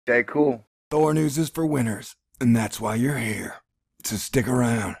Stay cool. Thor News is for winners, and that's why you're here. So stick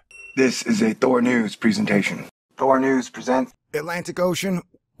around. This is a Thor News presentation. Thor News presents Atlantic Ocean,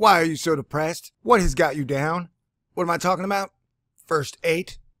 why are you so depressed? What has got you down? What am I talking about? First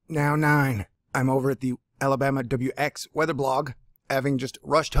 8, now 9. I'm over at the Alabama WX weather blog, having just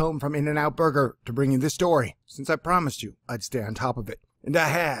rushed home from In-N-Out Burger to bring you this story, since I promised you I'd stay on top of it. And I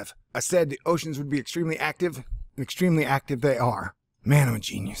have. I said the oceans would be extremely active, and extremely active they are. Man, I'm a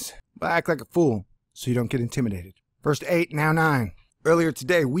genius. But I act like a fool, so you don't get intimidated. First 8, now 9. Earlier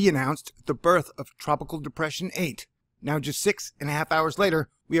today, we announced the birth of Tropical Depression 8. Now just 6.5 hours later,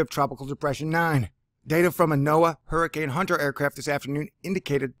 we have Tropical Depression 9. Data from a NOAA Hurricane Hunter aircraft this afternoon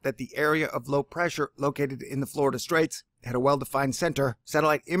indicated that the area of low pressure located in the Florida Straits had a well-defined center.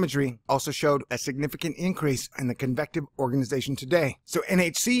 Satellite imagery also showed a significant increase in the convective organization today. So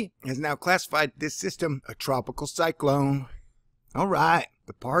NHC has now classified this system a tropical cyclone. All right,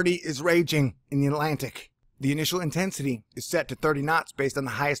 the party is raging in the Atlantic. The initial intensity is set to 30 knots based on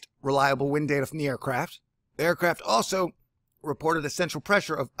the highest reliable wind data from the aircraft. The aircraft also reported a central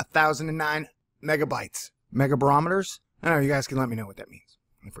pressure of 1,009 megabytes. Megabarometers? I don't know, you guys can let me know what that means.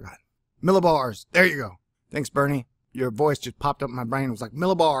 I forgot. Millibars. There you go. Thanks, Bernie. Your voice just popped up in my brain and was like,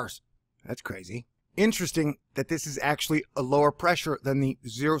 millibars. That's crazy. Interesting that this is actually a lower pressure than the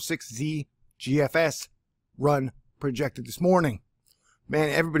 06Z GFS run projected this morning. Man,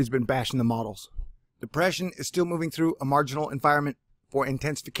 everybody's been bashing the models. Depression is still moving through a marginal environment for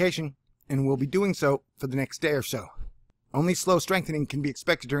intensification and will be doing so for the next day or so. Only slow strengthening can be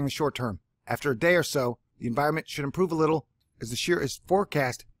expected during the short term. After a day or so, the environment should improve a little as the shear is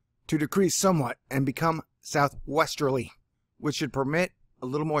forecast to decrease somewhat and become southwesterly, which should permit a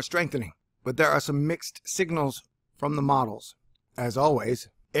little more strengthening. But there are some mixed signals from the models. As always,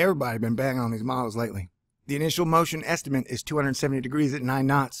 everybody's been banging on these models lately. The initial motion estimate is 270 degrees at 9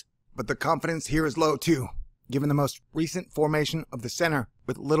 knots, but the confidence here is low too, given the most recent formation of the center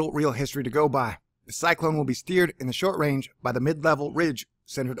with little real history to go by. The cyclone will be steered in the short range by the mid-level ridge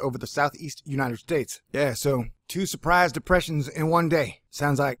centered over the southeast United States. Yeah, so 2 surprise depressions in one day.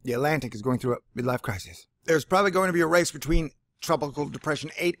 Sounds like the Atlantic is going through a midlife crisis. There's probably going to be a race between Tropical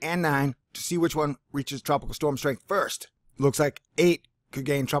Depression 8 and 9 to see which one reaches tropical storm strength first. Looks like 8 could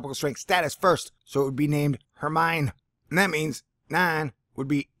gain tropical strength status first, so it would be named Hermine. And that means 9 would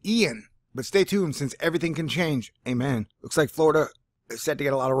be Ian. But stay tuned since everything can change. Amen. Looks like Florida is set to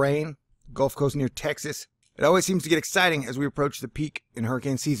get a lot of rain. Gulf Coast near Texas. It always seems to get exciting as we approach the peak in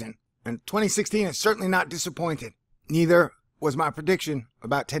hurricane season. And 2016 is certainly not disappointed. Neither was my prediction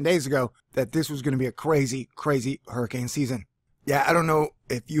about 10 days ago that this was going to be a crazy, crazy hurricane season. Yeah, I don't know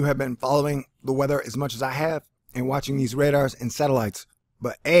if you have been following the weather as much as I have and watching these radars and satellites.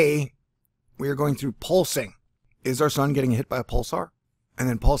 But A, we are going through pulsing. Is our sun getting hit by a pulsar and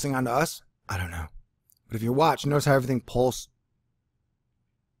then pulsing onto us? I don't know. But if you watch, notice how everything pulse,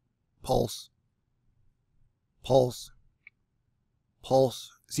 pulse, pulse,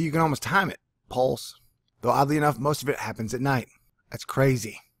 pulse. See, you can almost time it. Pulse. Though oddly enough, most of it happens at night. That's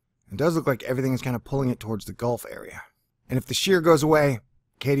crazy. It does look like everything is kind of pulling it towards the Gulf area. And if the shear goes away,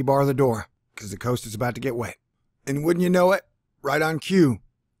 Katie, bar the door, because the coast is about to get wet. And wouldn't you know it, right on cue,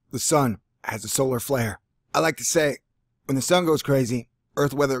 the sun has a solar flare. I like to say, when the sun goes crazy,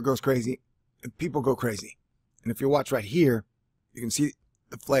 Earth weather goes crazy, and people go crazy. And if you watch right here, you can see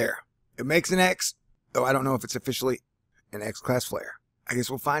the flare. It makes an X, though I don't know if it's officially an X-class flare. I guess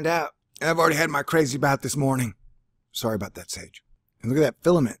we'll find out. And I've already had my crazy bout this morning. Sorry about that, Sage. And look at that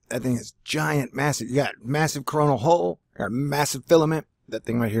filament. That thing is giant, massive. You got massive coronal hole. You got a massive filament. That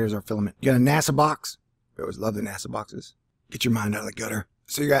thing right here is our filament. You got a NASA box. We always love the NASA boxes. Get your mind out of the gutter.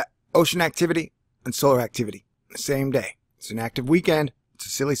 So you got ocean activity and solar activity the same day. It's an active weekend. It's a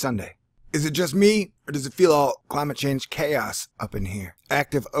silly Sunday. Is it just me, or does it feel all climate change chaos up in here?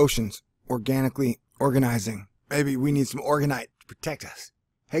 Active oceans, organically organizing. Maybe we need some organite to protect us.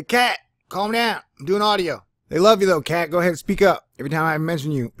 Hey, Cat, calm down. I'm doing audio. They love you, though, Cat. Go ahead and speak up. Every time I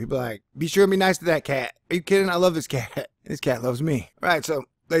mention you, people are like, be sure to be nice to that cat. Are you kidding? I love this cat. This cat loves me. All right, so,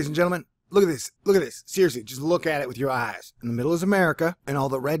 ladies and gentlemen, look at this. Look at this. Seriously, just look at it with your eyes. In the middle is America, and all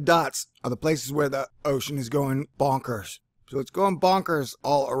the red dots are the places where the ocean is going bonkers. So it's going bonkers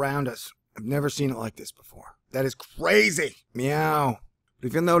all around us. I've never seen it like this before. That is crazy. Meow. But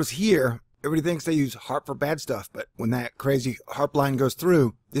if you'll notice here, everybody thinks they use HARP for bad stuff, but when that crazy HARP line goes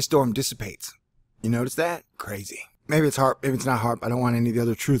through, this storm dissipates. You notice that? Crazy. Maybe it's HARP, maybe it's not HARP. I don't want any of the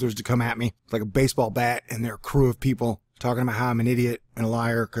other truthers to come at me. It's like a baseball bat and their crew of people talking about how I'm an idiot and a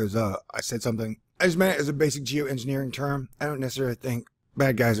liar because I said something. I just meant it as a basic geoengineering term. I don't necessarily think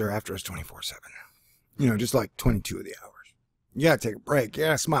bad guys are after us 24/7. You know, just like 22 of the hours. You gotta take a break. You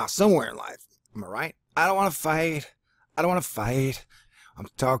gotta smile somewhere in life. Am I right? I don't want to fight. I don't want to fight. I'm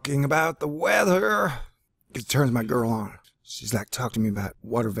talking about the weather. It turns my girl on. She's like, talk to me about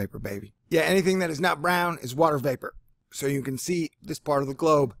water vapor, baby. Yeah, anything that is not brown is water vapor. So you can see this part of the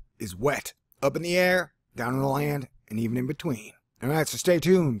globe is wet. Up in the air, down in the land, and even in between. Alright, so stay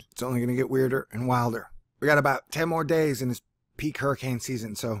tuned. It's only going to get weirder and wilder. We got about 10 more days in this peak hurricane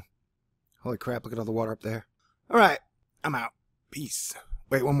season, so... Holy crap, look at all the water up there. Alright, I'm out. Peace.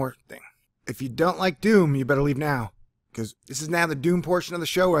 Wait, one more thing. If you don't like Doom, you better leave now. Because this is now the Doom portion of the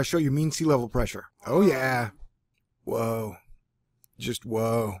show where I show you mean sea level pressure. Oh yeah. Whoa. Just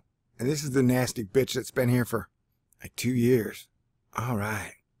whoa. And this is the nasty bitch that's been here for like 2 years.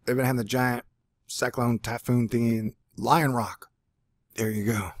 Alright. They've been having the giant cyclone typhoon thingy in Lion Rock. There you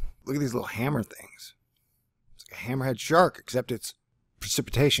go. Look at these little hammer things. It's like a hammerhead shark, except it's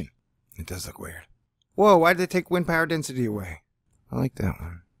precipitation. It does look weird. Whoa, why did they take wind power density away? I like that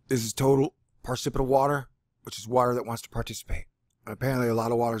one. This is total participital water, which is water that wants to participate. And apparently a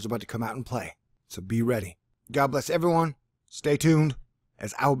lot of water is about to come out and play. So be ready. God bless everyone. Stay tuned,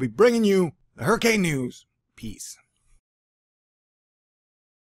 as I will be bringing you the hurricane news. Peace.